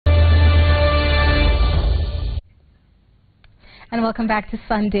And welcome back to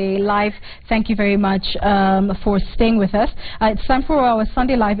Sunday Live. Thank you very much for staying with us. It's time for our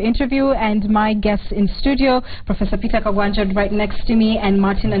Sunday Live interview, and my guests in studio, Professor Peter Kagwanja right next to me, and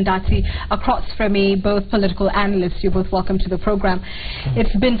Martin Andati across from me, both political analysts. You're both welcome to the program.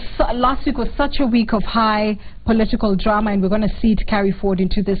 It's been last week was such a week of high political drama, and we're going to see it carry forward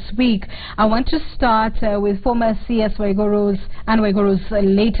into this week. I want to start with former CS Anne Waigoro's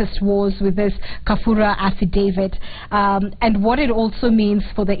latest wars with this Kafura affidavit, and what it also means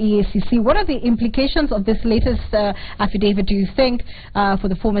for the EACC. What are the implications of this latest affidavit, do you think, for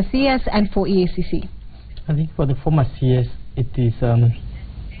the former CS and for EACC? I think for the former CS, it is,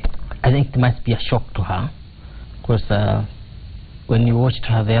 I think it must be a shock to her, because when you watched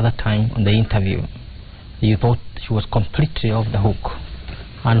her the other time on the interview, you thought she was completely off the hook.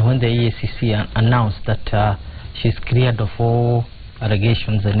 And when the EACC announced that she's cleared of all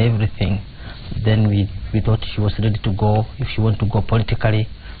allegations and everything, then we thought she was ready to go, if she wanted to go politically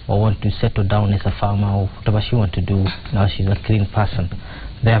or want to settle down as a farmer or whatever she wanted to do. Now she's a clean person.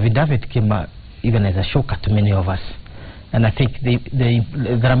 The affidavit came even as a shocker to many of us. And I think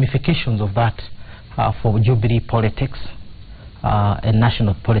the ramifications of that for Jubilee politics and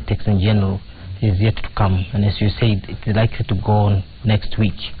national politics in general is yet to come. And as you said, it's likely to go on next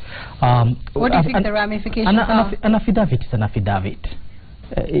week. What do you think the ramifications are? An affidavit is an affidavit.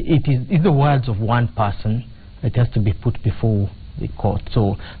 It's the words of one person. It has to be put before the court.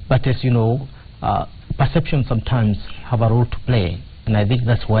 So, but as you know, perceptions sometimes have a role to play, and I think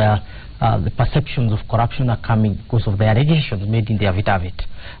that's where the perceptions of corruption are coming, because of the allegations made in the affidavit,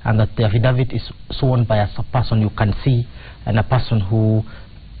 and that the affidavit is sworn by a person you can see, and a person who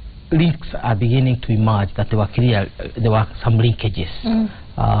links are beginning to emerge, that there were some linkages.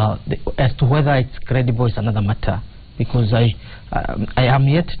 As to whether it's credible is another matter, because I am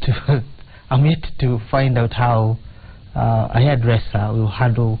yet to find out how a hairdresser will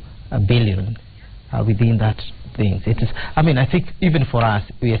handle $1 billion within that thing. It is. I mean, I think even for us,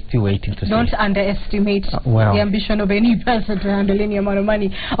 we are still waiting to see. Don't underestimate the ambition of any person to handle any amount of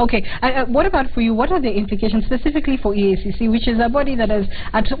money. Okay, what about for you? What are the implications specifically for EACC, which is a body that has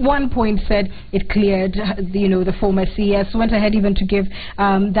at one point said it cleared, the former CS, went ahead even to give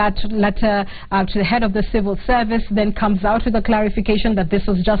that letter to the head of the civil service, then comes out with a clarification that this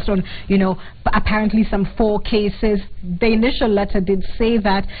was just on, apparently some 4 cases. The initial letter did say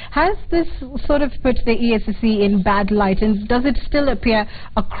that. Has this sort of put the EACC in bad light, and does it still appear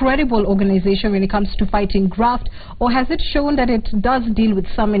a credible organization when it comes to fighting graft, or has it shown that it does deal with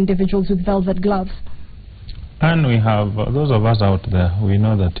some individuals with velvet gloves? And we have, those of us out there, we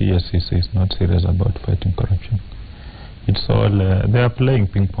know that EACC is not serious about fighting corruption. It's all, they are playing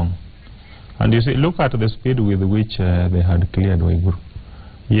ping pong. And you see, look at the speed with which they had cleared Waiguru.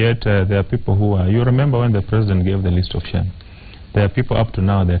 Yet there are people who are, you remember when the president gave the list of shame, there are people up to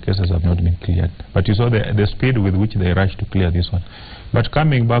now, their cases have not been cleared. But you saw the speed with which they rushed to clear this one. But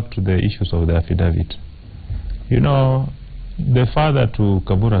coming back to the issues of the affidavit, the father to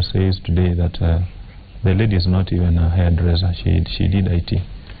Kabura says today that the lady is not even a hairdresser. She did IT.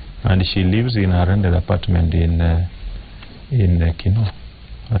 And she lives in a rented apartment in Kino,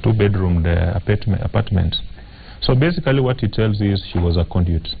 a 2-bedroom apartment. So basically what it tells is she was a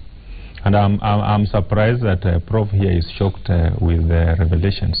conduit. And I'm surprised that Prof here is shocked with the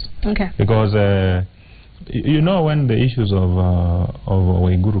revelations. Okay. Because when the issues of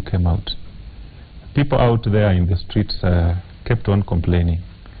Waiguru came out, people out there in the streets kept on complaining,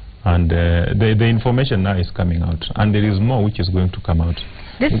 and the information now is coming out, and there is more which is going to come out.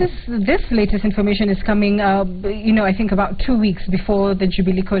 This latest information is coming, I think about 2 weeks before the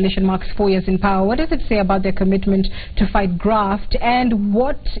Jubilee Coalition marks 4 years in power. What does it say about their commitment to fight graft, and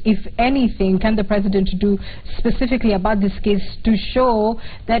what, if anything, can the president do specifically about this case to show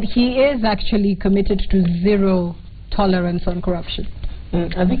that he is actually committed to zero tolerance on corruption?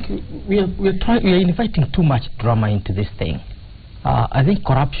 I think we are inviting too much drama into this thing. I think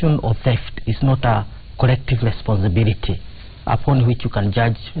corruption or theft is not a collective responsibility upon which you can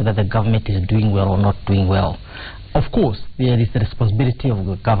judge whether the government is doing well or not doing well. Of course, there is the responsibility of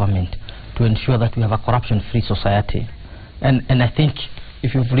the government to ensure that we have a corruption-free society. And I think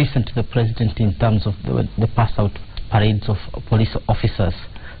if you've listened to the president in terms of the pass-out parades of police officers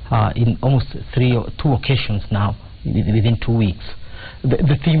in almost 2 occasions now, within 2 weeks,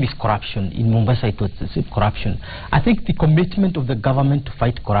 the theme is corruption. In Mombasa it was corruption. I think the commitment of the government to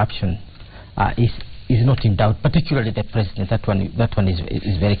fight corruption is not in doubt, particularly the president. That one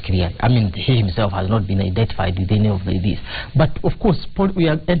is very clear. I mean, he himself has not been identified with any of these. But of course, we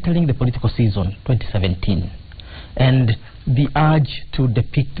are entering the political season 2017, and the urge to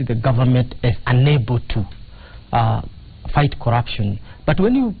depict the government as unable to fight corruption. But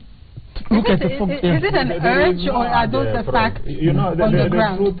when you look at the... Is it an urge, or are those the facts on the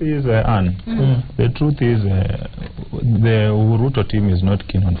ground? The truth is, Anne, the truth is the Ruto team is not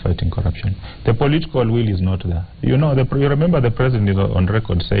keen on fighting corruption. The political will is not there. You know, you remember the president is on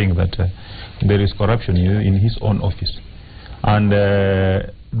record saying that there is corruption in his own office. And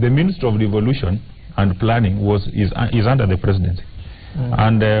the Minister of Devolution and Planning is under the presidency.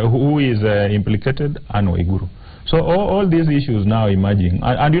 And who is implicated? Guru. So all these issues now emerging,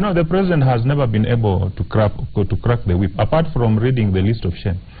 and you know, the president has never been able to crack the whip, apart from reading the list of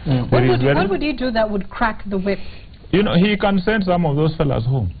shame. What would he do that would crack the whip? You know, he can send some of those fellas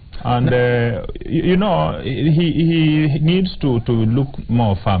home. And you know, he needs to look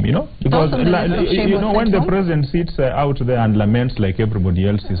more firm, you know, because you know, when the president sits out there and laments like everybody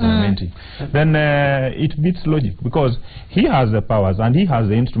else is lamenting, then it beats logic, because he has the powers and he has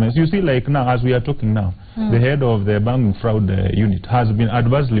the instruments. You see, like now, as we are talking now, the head of the banking fraud unit has been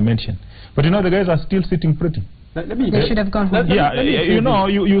adversely mentioned, but you know, the guys are still sitting pretty. They should have gone home. You know,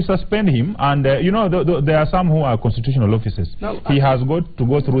 you suspend him, and you know, there are some who are constitutional officers. He has got to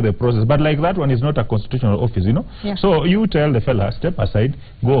go through the process, but like that one is not a constitutional office, you know. So you tell the fella, step aside,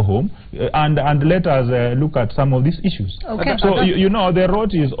 go home, and let us look at some of these issues. So you know, the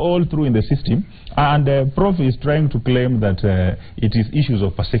rot is all through in the system, and Prof is trying to claim that it is issues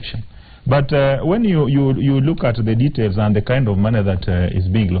of perception. But when you look at the details and the kind of money that is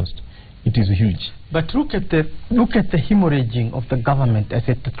being lost, it is huge. But look at the hemorrhaging of the government as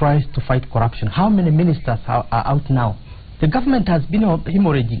it tries to fight corruption. How many ministers are out now? The government has been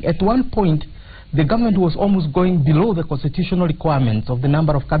hemorrhaging. At one point, the government was almost going below the constitutional requirements of the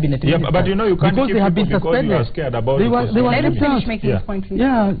number of cabinet ministers. But you know, you can't because they have been suspended. You are scared about they were Let him finish making his point, please.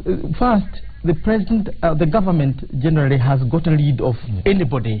 First, the president, the government generally has gotten rid of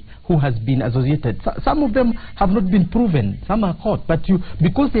anybody who has been associated. Some of them have not been proven. Some are caught. But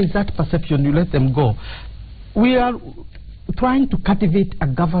because there is that perception, you let them go. We are trying to cultivate a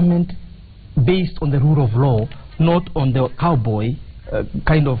government based on the rule of law, not on the cowboy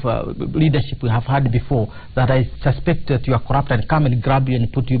kind of leadership we have had before, that I suspect that you are corrupt and come and grab you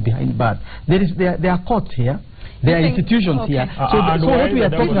and put you behind bars. There are courts here. There are institutions here. So what we are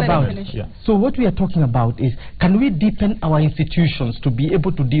talking about, so what we are talking about is, can we deepen our institutions to be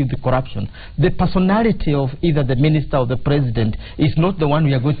able to deal with corruption? The personality of either the minister or the president is not the one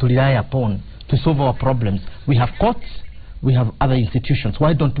we are going to rely upon to solve our problems. We have courts. We have other institutions.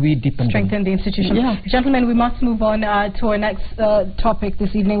 Why don't we deepen strengthen the institutions? Gentlemen, we must move on to our next topic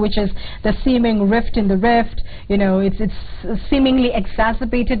this evening, which is the seeming rift in the rift. You know, it's seemingly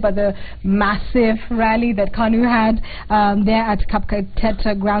exacerbated by the massive rally that KANU had there at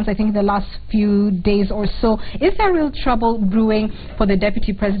Kapkatet grounds, I think, in the last few days or so. Is there real trouble brewing for the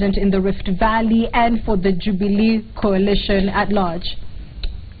Deputy President in the Rift Valley and for the Jubilee coalition at large?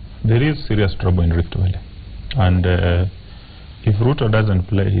 There is serious trouble in Rift Valley. And if Ruto doesn't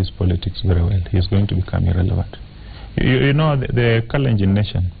play his politics very well, he's going to become irrelevant. You know, the Kalenjin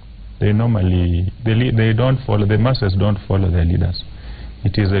nation, they normally, they don't follow, the masses don't follow their leaders.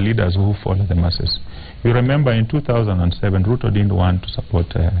 It is the leaders who follow the masses. You remember in 2007, Ruto didn't want to support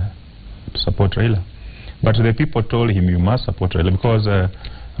Raila. But the people told him, you must support Raila, because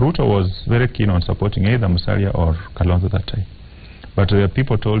Ruto was very keen on supporting either Musalia or Kalonzo that time. But the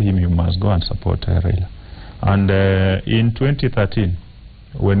people told him, you must go and support Raila. And in 2013,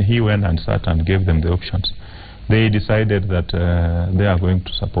 when he went and sat and gave them the options, they decided that they are going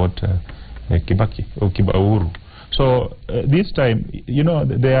to support Kibaki or Uhuru. So this time, you know,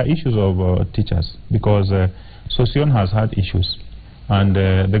 there are issues of teachers, because Sosion has had issues, and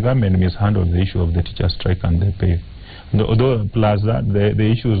the government mishandled the issue of the teacher strike and the pay. Although plus that,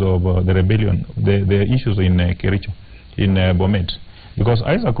 the issues of the rebellion, the issues in Kericho, in Bomet. Because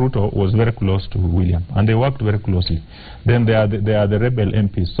Isaac Ruto was very close to William, and they worked very closely. Then they are the rebel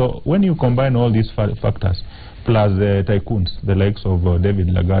MPs. So when you combine all these factors, plus the tycoons, the likes of David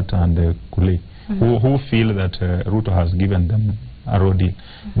Lagat and Kule, who feel that Ruto has given them a road deal,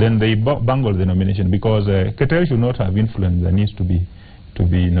 then they bungle the nomination, because Ketel should not have influence that needs to be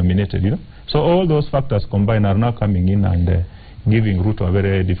nominated, you know. So all those factors combined are now coming in and giving Ruto a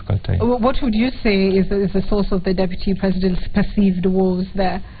very difficult time. What would you say is the source of the Deputy President's perceived woes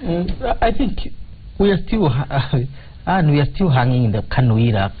there? I think we are still hanging in the KANU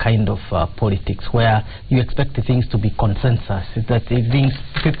era kind of politics, where you expect the things to be consensus, that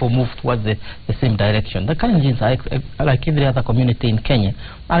if people move towards the same direction. The Kalenjins, like every other community in Kenya,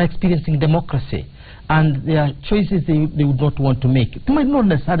 are experiencing democracy, and there are choices they would not want to make. It might not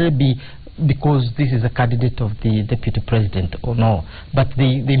necessarily be because this is a candidate of the Deputy President or no, but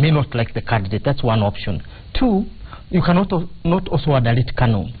they may not like the candidate. That's one option. Two, you cannot not also underrate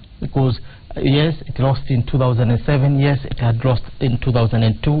KANU, because yes, it lost in 2007, yes, it had lost in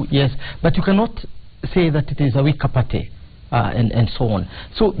 2002, yes, but you cannot say that it is a weaker party. And so on.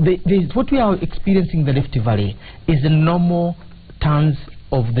 So what we are experiencing in the Rift Valley is the normal turns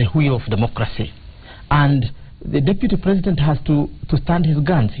of the wheel of democracy. And the Deputy President has to stand his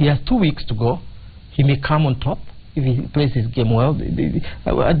guns. He has 2 weeks to go. He may come on top if he plays his game well.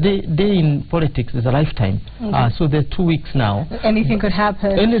 A day in politics is a lifetime. So there are 2 weeks now. Anything could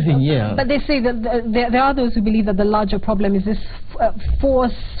happen. Anything, yeah. But they say that there are those who believe that the larger problem is this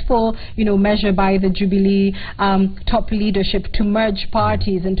forceful, measure by the Jubilee top leadership to merge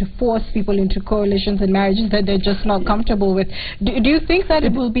parties and to force people into coalitions and marriages that they're just not comfortable with. Do you think that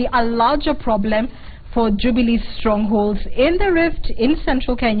it will be a larger problem for Jubilee's strongholds in the Rift, in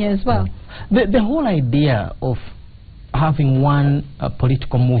central Kenya as well? The whole idea of having one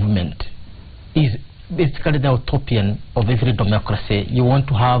political movement is basically the utopian of every democracy. You want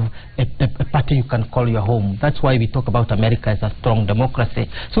to have a party you can call your home. That's why we talk about America as a strong democracy.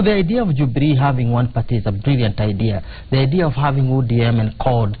 So the idea of Jubilee having one party is a brilliant idea. The idea of having ODM and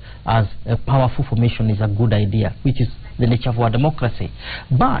CORD as a powerful formation is a good idea, which is the nature of our democracy.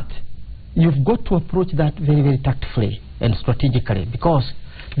 But you've got to approach that very, very tactfully and strategically, because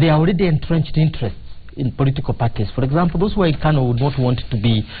they are already entrenched interests in political parties. For example, those who are in KANU would not want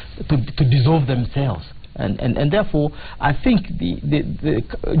to dissolve themselves, and therefore I think the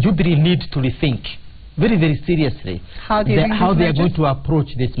Jubilee needs to rethink very, very seriously how they are going to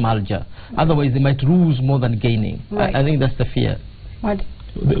approach this merger. Otherwise they might lose more than gaining. Right. I think that's the fear. What?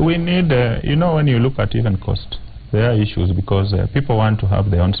 We need, when you look at even cost, there are issues, because people want to have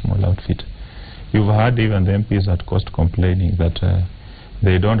their own small outfit. You've heard even the MPs at cost complaining that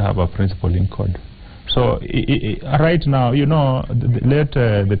they don't have a principal in CORD. So right now, let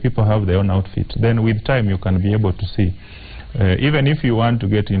the people have their own outfit. Then with time you can be able to see, even if you want to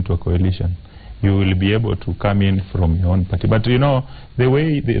get into a coalition, you will be able to come in from your own party. But the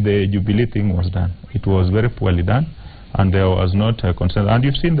way the Jubilee thing was done, it was very poorly done, and there was not a concern. And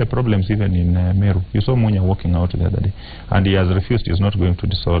you've seen the problems even in Meru. You saw Munya walking out the other day, and he has refused. He's not going to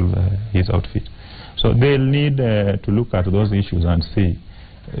dissolve his outfit. So they'll need to look at those issues and see,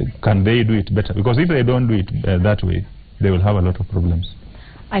 can they do it better? Because if they don't do it that way, they will have a lot of problems.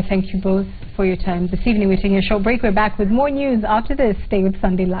 I thank you both for your time this evening. We're taking a short break. We're back with more news after this. Stay with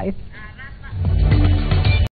Sunday Live.